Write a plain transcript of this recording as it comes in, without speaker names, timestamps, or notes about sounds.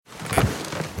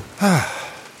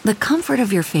The comfort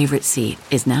of your favorite seat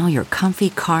is now your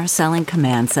comfy car selling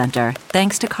command center,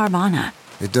 thanks to Carvana.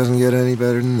 It doesn't get any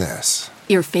better than this.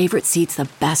 Your favorite seat's the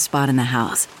best spot in the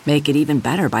house. Make it even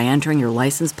better by entering your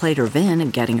license plate or VIN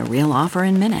and getting a real offer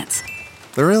in minutes.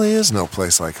 There really is no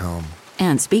place like home.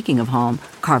 And speaking of home,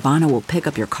 Carvana will pick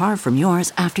up your car from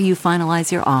yours after you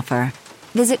finalize your offer.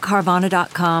 Visit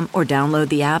Carvana.com or download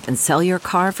the app and sell your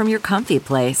car from your comfy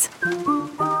place.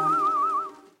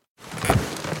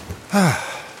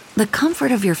 The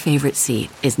comfort of your favorite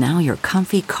seat is now your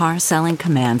comfy car selling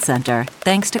command center,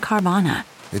 thanks to Carvana.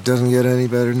 It doesn't get any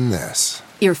better than this.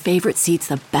 Your favorite seat's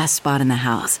the best spot in the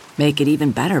house. Make it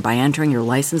even better by entering your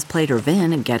license plate or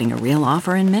VIN and getting a real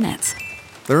offer in minutes.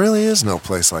 There really is no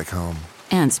place like home.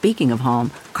 And speaking of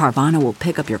home, Carvana will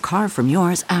pick up your car from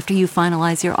yours after you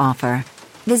finalize your offer.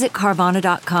 Visit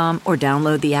Carvana.com or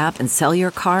download the app and sell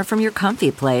your car from your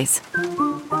comfy place.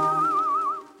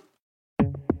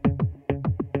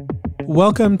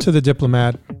 Welcome to The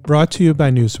Diplomat, brought to you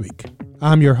by Newsweek.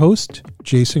 I'm your host,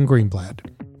 Jason Greenblatt.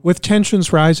 With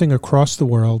tensions rising across the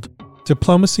world,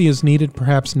 diplomacy is needed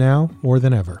perhaps now more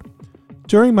than ever.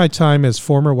 During my time as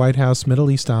former White House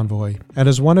Middle East envoy and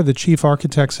as one of the chief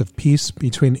architects of peace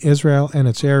between Israel and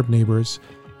its Arab neighbors,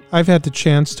 I've had the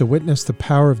chance to witness the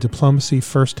power of diplomacy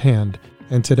firsthand,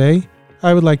 and today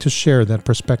I would like to share that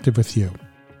perspective with you.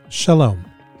 Shalom,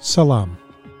 salam,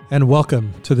 and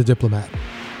welcome to The Diplomat.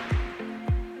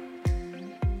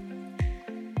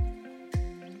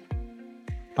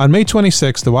 On May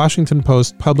 26, the Washington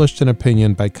Post published an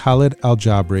opinion by Khalid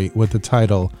Al-Jabri with the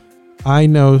title, "I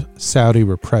Know Saudi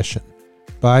Repression.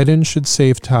 Biden Should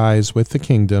Save Ties with the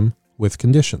Kingdom with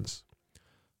Conditions."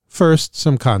 First,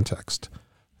 some context.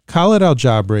 Khalid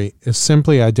Al-Jabri is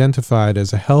simply identified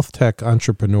as a health tech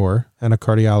entrepreneur and a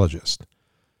cardiologist.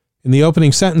 In the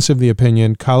opening sentence of the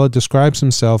opinion, Khalid describes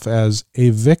himself as a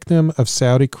victim of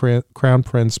Saudi Crown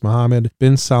Prince Mohammed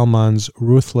bin Salman's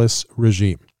ruthless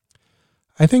regime.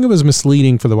 I think it was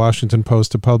misleading for the Washington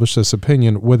Post to publish this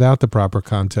opinion without the proper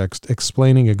context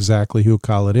explaining exactly who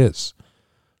Khalid is.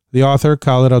 The author,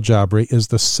 Khalid Al-Jabri, is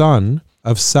the son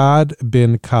of Saad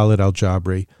bin Khalid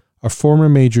Al-Jabri, a former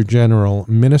Major General,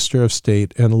 Minister of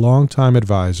State, and longtime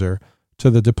advisor to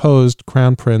the deposed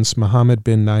Crown Prince Mohammed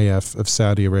bin Nayef of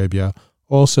Saudi Arabia,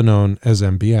 also known as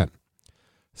MBN.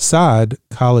 Saad,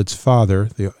 Khalid's father,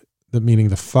 meaning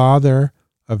the father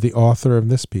of the author of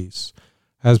this piece,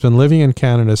 has been living in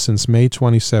Canada since May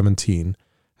 2017,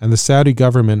 and the Saudi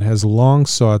government has long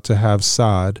sought to have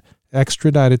Saad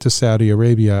extradited to Saudi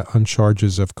Arabia on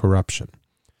charges of corruption.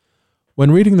 When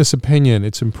reading this opinion,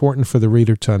 it's important for the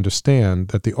reader to understand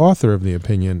that the author of the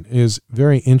opinion is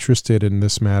very interested in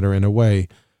this matter in a way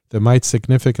that might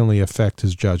significantly affect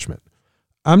his judgment.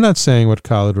 I'm not saying what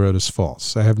Khalid wrote is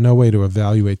false. I have no way to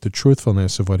evaluate the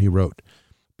truthfulness of what he wrote.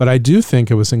 But I do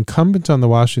think it was incumbent on the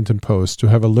Washington Post to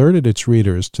have alerted its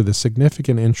readers to the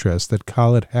significant interest that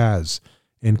Khalid has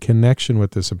in connection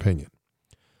with this opinion.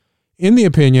 In the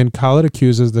opinion, Khalid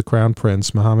accuses the Crown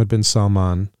Prince Mohammed bin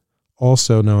Salman,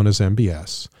 also known as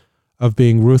MBS, of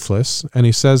being ruthless, and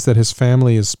he says that his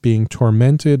family is being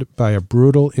tormented by a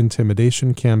brutal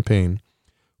intimidation campaign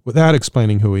without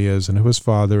explaining who he is and who his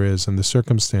father is and the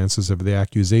circumstances of the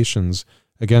accusations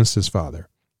against his father.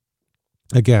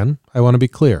 Again, I want to be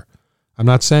clear. I'm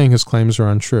not saying his claims are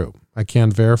untrue. I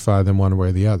can't verify them one way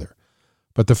or the other.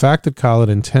 But the fact that Khalid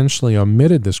intentionally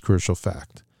omitted this crucial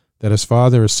fact, that his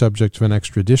father is subject to an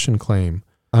extradition claim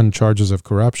on charges of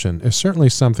corruption, is certainly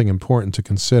something important to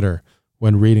consider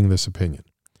when reading this opinion.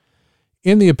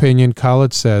 In the opinion,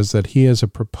 Khalid says that he is a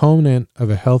proponent of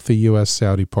a healthy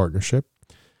U.S.-Saudi partnership,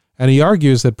 and he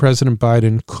argues that President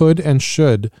Biden could and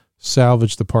should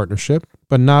salvage the partnership,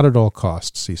 but not at all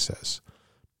costs, he says.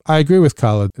 I agree with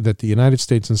Khalid that the United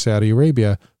States and Saudi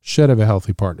Arabia should have a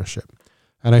healthy partnership,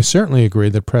 and I certainly agree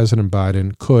that President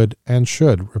Biden could and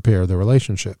should repair the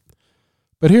relationship.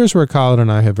 But here's where Khalid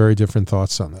and I have very different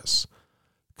thoughts on this.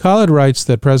 Khalid writes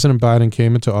that President Biden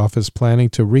came into office planning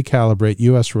to recalibrate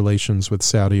U.S. relations with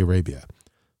Saudi Arabia.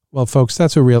 Well, folks,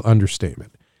 that's a real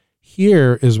understatement.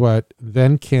 Here is what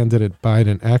then-candidate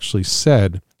Biden actually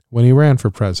said when he ran for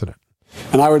president.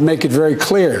 And I would make it very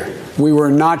clear, we were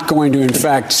not going to, in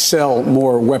fact, sell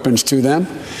more weapons to them.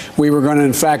 We were going to,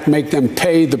 in fact, make them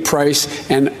pay the price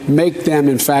and make them,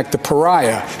 in fact, the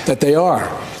pariah that they are.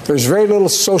 There's very little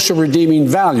social redeeming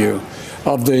value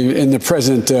in the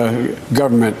present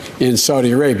government in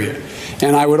Saudi Arabia.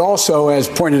 And I would also, as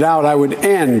pointed out, I would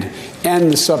end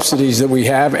the subsidies that we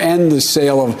have, end the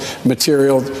sale of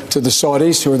material to the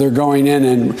Saudis, who they're going in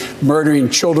and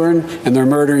murdering children and they're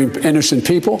murdering innocent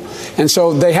people. And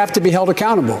so they have to be held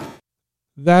accountable.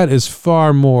 That is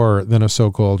far more than a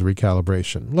so-called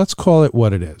recalibration. Let's call it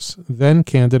what it is. Then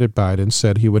candidate Biden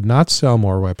said he would not sell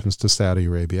more weapons to Saudi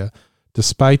Arabia,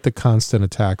 despite the constant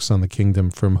attacks on the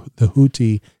kingdom from the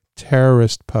Houthi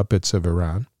terrorist puppets of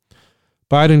Iran.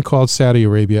 Biden called Saudi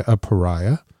Arabia a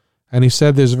pariah, and he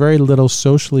said there's very little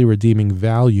socially redeeming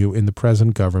value in the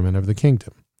present government of the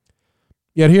kingdom.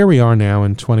 Yet here we are now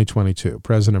in 2022.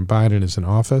 President Biden is in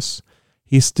office.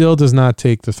 He still does not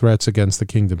take the threats against the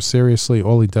kingdom seriously.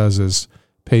 All he does is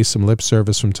pay some lip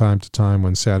service from time to time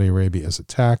when Saudi Arabia is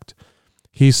attacked.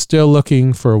 He's still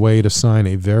looking for a way to sign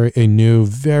a new,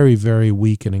 very, very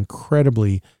weak and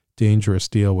incredibly dangerous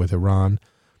deal with Iran.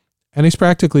 And he's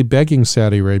practically begging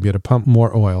Saudi Arabia to pump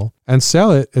more oil and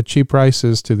sell it at cheap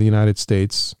prices to the United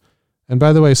States. And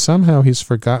by the way, somehow he's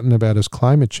forgotten about his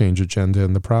climate change agenda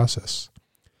in the process.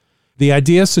 The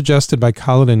ideas suggested by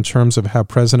Khalid in terms of how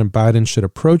President Biden should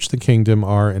approach the kingdom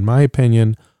are, in my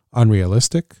opinion,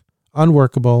 unrealistic,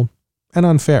 unworkable, and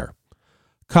unfair.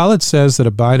 Khalid says that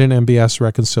a Biden MBS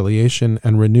reconciliation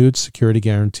and renewed security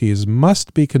guarantees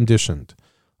must be conditioned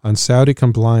on Saudi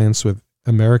compliance with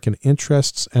American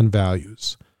interests and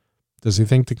values. Does he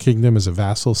think the kingdom is a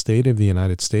vassal state of the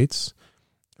United States?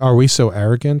 Are we so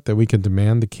arrogant that we can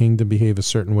demand the kingdom behave a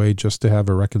certain way just to have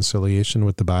a reconciliation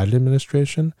with the Biden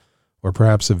administration? Or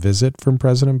perhaps a visit from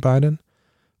President Biden?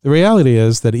 The reality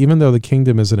is that even though the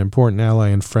kingdom is an important ally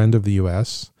and friend of the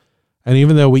U.S., and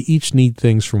even though we each need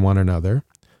things from one another,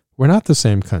 we're not the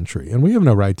same country, and we have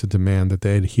no right to demand that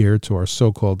they adhere to our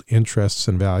so-called interests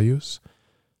and values.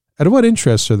 And what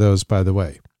interests are those, by the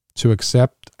way? To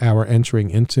accept our entering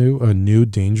into a new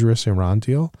dangerous Iran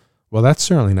deal? Well, that's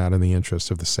certainly not in the interest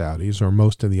of the Saudis or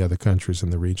most of the other countries in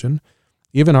the region.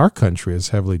 Even our country is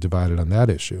heavily divided on that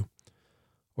issue.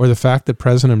 Or the fact that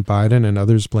President Biden and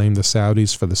others blame the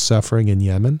Saudis for the suffering in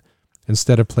Yemen,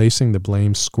 instead of placing the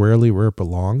blame squarely where it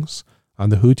belongs, on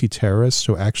the Houthi terrorists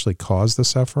who actually caused the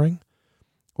suffering?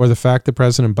 Or the fact that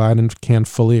President Biden can't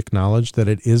fully acknowledge that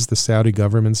it is the Saudi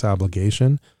government's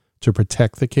obligation to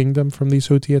protect the kingdom from these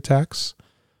Houthi attacks?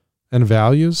 And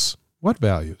values? What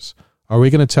values? Are we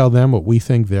going to tell them what we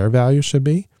think their values should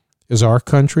be? Is our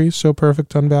country so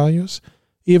perfect on values?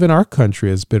 Even our country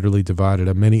is bitterly divided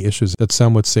on many issues that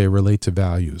some would say relate to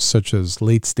values, such as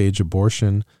late-stage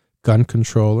abortion, gun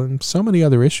control, and so many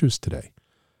other issues today.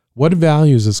 What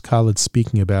values is Khalid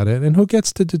speaking about it, and who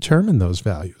gets to determine those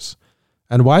values?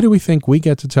 And why do we think we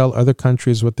get to tell other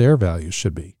countries what their values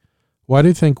should be? Why do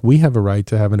you think we have a right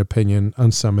to have an opinion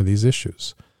on some of these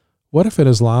issues? What if an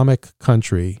Islamic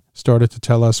country started to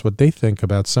tell us what they think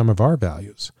about some of our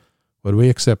values? Would we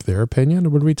accept their opinion, or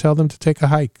would we tell them to take a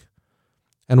hike?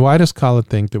 And why does Khalid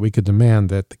think that we could demand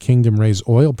that the kingdom raise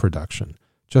oil production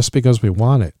just because we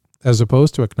want it, as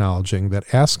opposed to acknowledging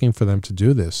that asking for them to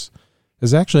do this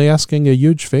is actually asking a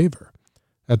huge favor?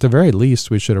 At the very least,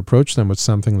 we should approach them with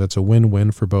something that's a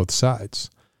win-win for both sides.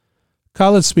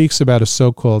 Khalid speaks about a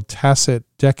so-called tacit,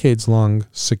 decades-long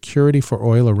security for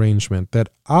oil arrangement that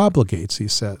obligates, he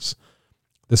says,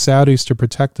 the Saudis to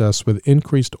protect us with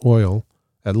increased oil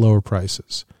at lower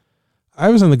prices. I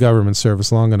was in the government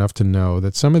service long enough to know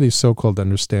that some of these so-called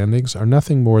understandings are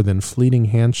nothing more than fleeting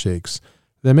handshakes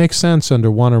that make sense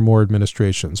under one or more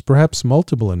administrations, perhaps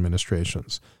multiple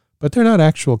administrations, but they're not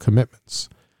actual commitments.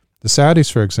 The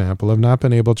Saudis, for example, have not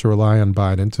been able to rely on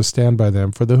Biden to stand by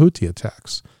them for the Houthi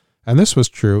attacks, and this was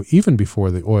true even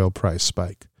before the oil price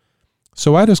spike.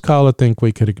 So why does Khalid think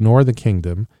we could ignore the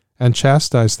kingdom and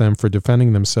chastise them for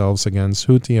defending themselves against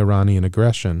Houthi Iranian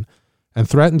aggression and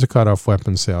threaten to cut off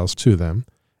weapon sales to them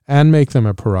and make them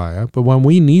a pariah, but when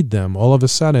we need them, all of a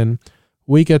sudden,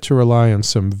 we get to rely on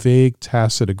some vague,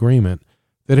 tacit agreement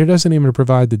that he doesn't even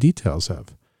provide the details of?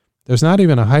 There's not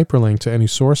even a hyperlink to any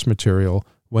source material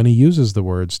when he uses the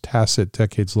words tacit,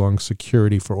 decades-long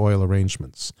security for oil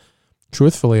arrangements.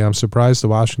 Truthfully, I'm surprised the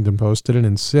Washington Post didn't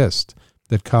insist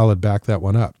that Khalid back that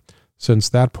one up, since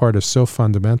that part is so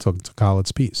fundamental to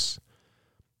Khalid's piece.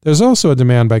 There's also a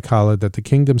demand by Khalid that the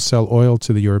kingdom sell oil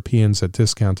to the Europeans at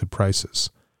discounted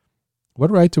prices. What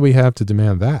right do we have to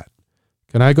demand that?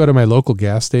 Can I go to my local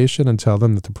gas station and tell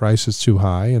them that the price is too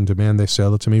high and demand they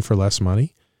sell it to me for less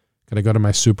money? Can I go to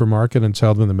my supermarket and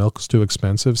tell them the milk is too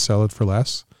expensive, sell it for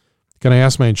less? Can I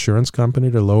ask my insurance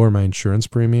company to lower my insurance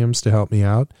premiums to help me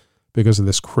out because of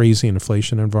this crazy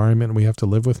inflation environment we have to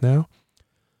live with now?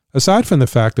 Aside from the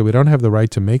fact that we don't have the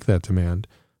right to make that demand,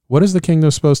 what is the kingdom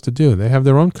supposed to do? They have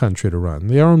their own country to run,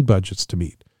 their own budgets to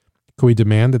meet. Can we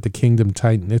demand that the kingdom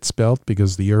tighten its belt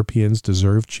because the Europeans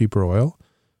deserve cheaper oil?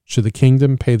 Should the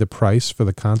kingdom pay the price for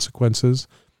the consequences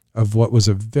of what was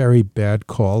a very bad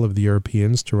call of the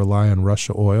Europeans to rely on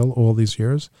Russia oil all these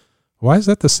years? Why is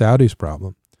that the Saudis'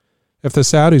 problem? If the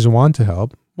Saudis want to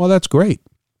help, well, that's great.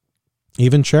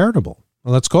 Even charitable.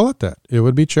 Well, let's call it that. It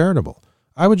would be charitable.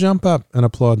 I would jump up and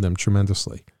applaud them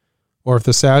tremendously. Or if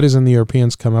the Saudis and the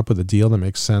Europeans come up with a deal that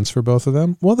makes sense for both of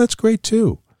them, well, that's great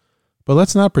too. But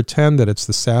let's not pretend that it's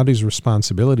the Saudis'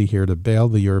 responsibility here to bail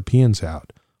the Europeans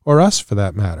out, or us for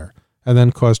that matter, and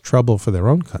then cause trouble for their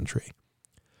own country.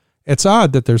 It's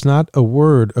odd that there's not a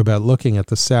word about looking at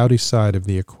the Saudi side of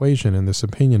the equation in this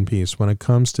opinion piece when it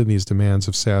comes to these demands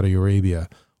of Saudi Arabia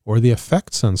or the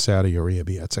effects on Saudi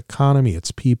Arabia, its economy,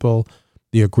 its people,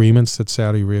 the agreements that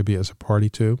Saudi Arabia is a party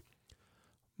to.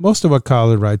 Most of what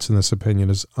Khalid writes in this opinion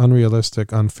is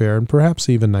unrealistic, unfair, and perhaps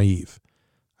even naive.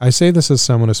 I say this as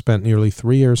someone who spent nearly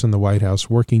 3 years in the White House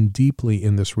working deeply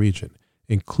in this region,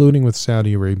 including with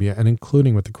Saudi Arabia and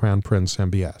including with the Crown Prince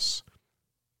MBS.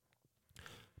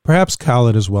 Perhaps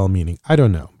Khalid is well-meaning. I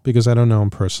don't know, because I don't know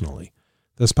him personally.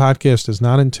 This podcast is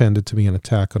not intended to be an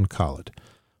attack on Khalid.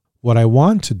 What I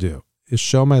want to do is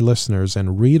show my listeners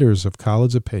and readers of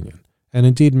Khalid's opinion, and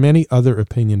indeed many other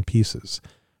opinion pieces,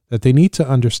 that they need to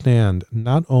understand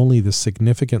not only the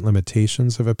significant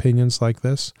limitations of opinions like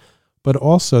this, but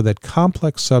also that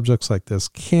complex subjects like this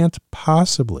can't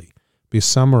possibly be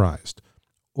summarized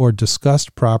or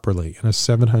discussed properly in a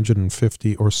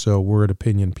 750 or so word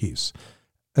opinion piece,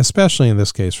 especially in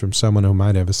this case from someone who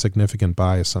might have a significant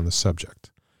bias on the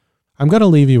subject. I'm going to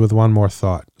leave you with one more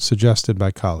thought, suggested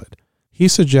by Khalid. He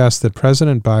suggests that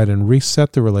President Biden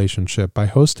reset the relationship by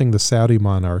hosting the Saudi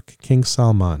monarch, King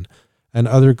Salman, and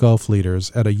other Gulf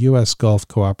leaders at a U.S. Gulf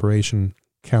Cooperation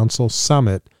Council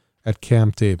summit at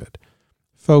Camp David.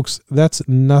 Folks, that's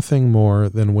nothing more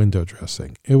than window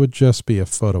dressing. It would just be a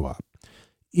photo op.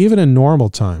 Even in normal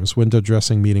times, window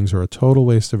dressing meetings are a total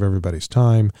waste of everybody's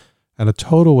time and a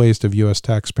total waste of U.S.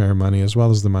 taxpayer money as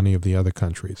well as the money of the other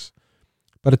countries.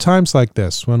 But at times like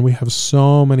this, when we have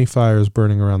so many fires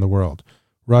burning around the world,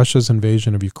 Russia's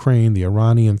invasion of Ukraine, the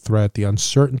Iranian threat, the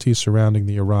uncertainty surrounding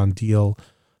the Iran deal,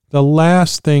 the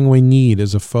last thing we need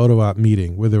is a photo op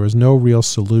meeting where there is no real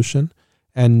solution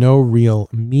and no real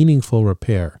meaningful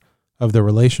repair of the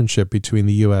relationship between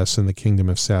the U.S. and the Kingdom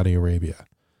of Saudi Arabia.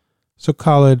 So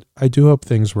Khalid, I do hope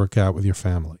things work out with your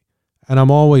family. And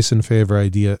I'm always in favor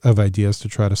of ideas to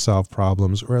try to solve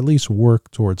problems or at least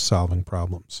work towards solving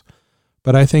problems.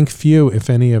 But I think few, if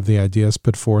any, of the ideas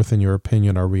put forth in your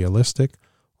opinion are realistic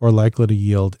or likely to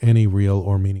yield any real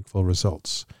or meaningful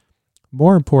results.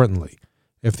 More importantly,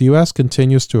 if the U.S.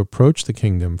 continues to approach the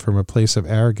kingdom from a place of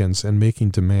arrogance and making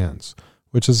demands,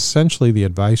 which is essentially the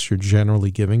advice you're generally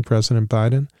giving President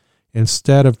Biden,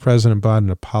 instead of President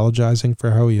Biden apologizing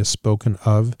for how he has spoken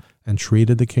of and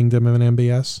treated the kingdom of an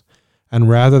MBS, and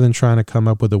rather than trying to come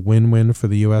up with a win-win for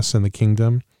the U.S. and the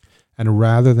kingdom, and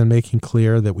rather than making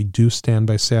clear that we do stand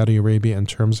by Saudi Arabia in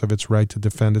terms of its right to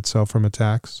defend itself from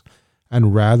attacks,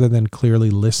 and rather than clearly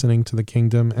listening to the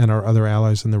kingdom and our other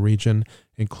allies in the region,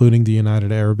 including the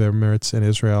United Arab Emirates and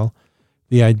Israel,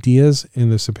 the ideas in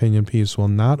this opinion piece will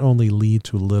not only lead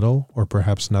to little or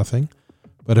perhaps nothing,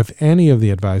 but if any of the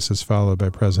advice is followed by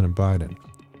President Biden,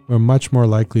 we're much more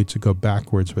likely to go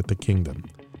backwards with the kingdom.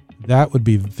 That would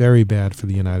be very bad for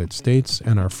the United States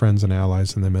and our friends and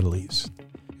allies in the Middle East.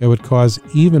 It would cause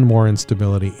even more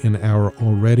instability in our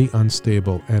already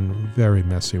unstable and very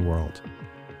messy world.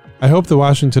 I hope the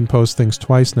Washington Post thinks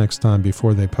twice next time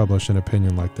before they publish an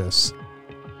opinion like this.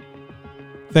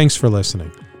 Thanks for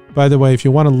listening. By the way, if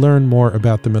you want to learn more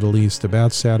about the Middle East,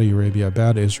 about Saudi Arabia,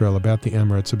 about Israel, about the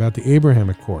Emirates, about the Abraham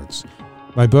Accords,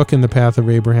 my book, In the Path of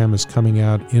Abraham, is coming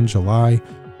out in July.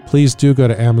 Please do go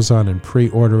to Amazon and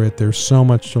pre-order it. There's so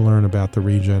much to learn about the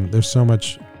region. There's so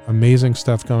much amazing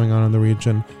stuff going on in the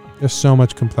region. There's so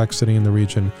much complexity in the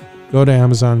region. Go to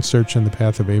Amazon, search In the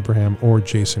Path of Abraham or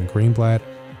Jason Greenblatt.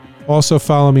 Also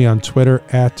follow me on Twitter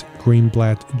at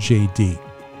GreenblattJD.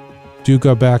 Do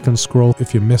go back and scroll.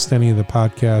 If you missed any of the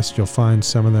podcasts, you'll find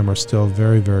some of them are still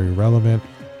very, very relevant.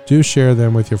 Do share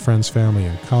them with your friends, family,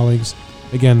 and colleagues.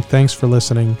 Again, thanks for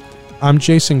listening. I'm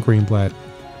Jason Greenblatt.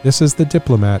 This is The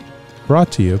Diplomat,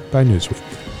 brought to you by Newsweek.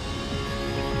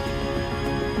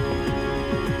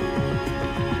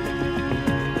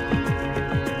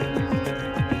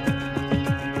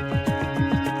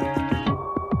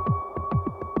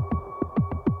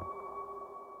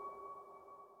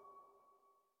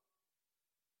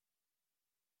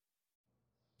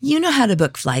 You know how to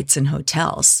book flights and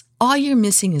hotels. All you're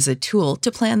missing is a tool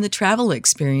to plan the travel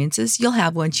experiences you'll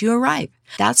have once you arrive.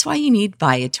 That's why you need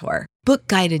Viator. Book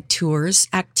guided tours,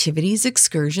 activities,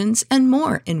 excursions, and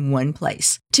more in one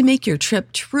place to make your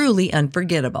trip truly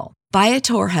unforgettable.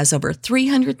 Viator has over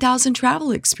 300,000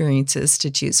 travel experiences to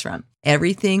choose from.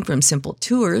 Everything from simple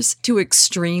tours to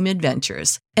extreme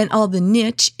adventures and all the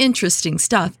niche, interesting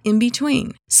stuff in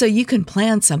between. So you can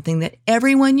plan something that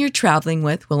everyone you're traveling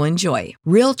with will enjoy.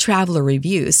 Real traveler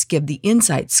reviews give the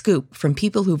inside scoop from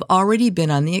people who've already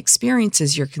been on the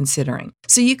experiences you're considering.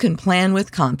 So you can plan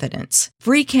with confidence.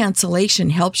 Free cancellation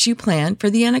helps you plan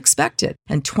for the unexpected.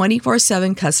 And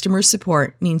 24/7 customer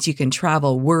support means you can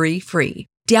travel worry-free.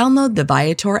 Download the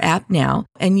Viator app now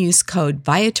and use code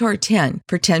Viator10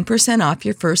 for 10% off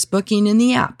your first booking in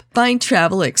the app. Find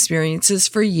travel experiences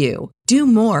for you. Do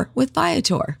more with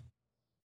Viator.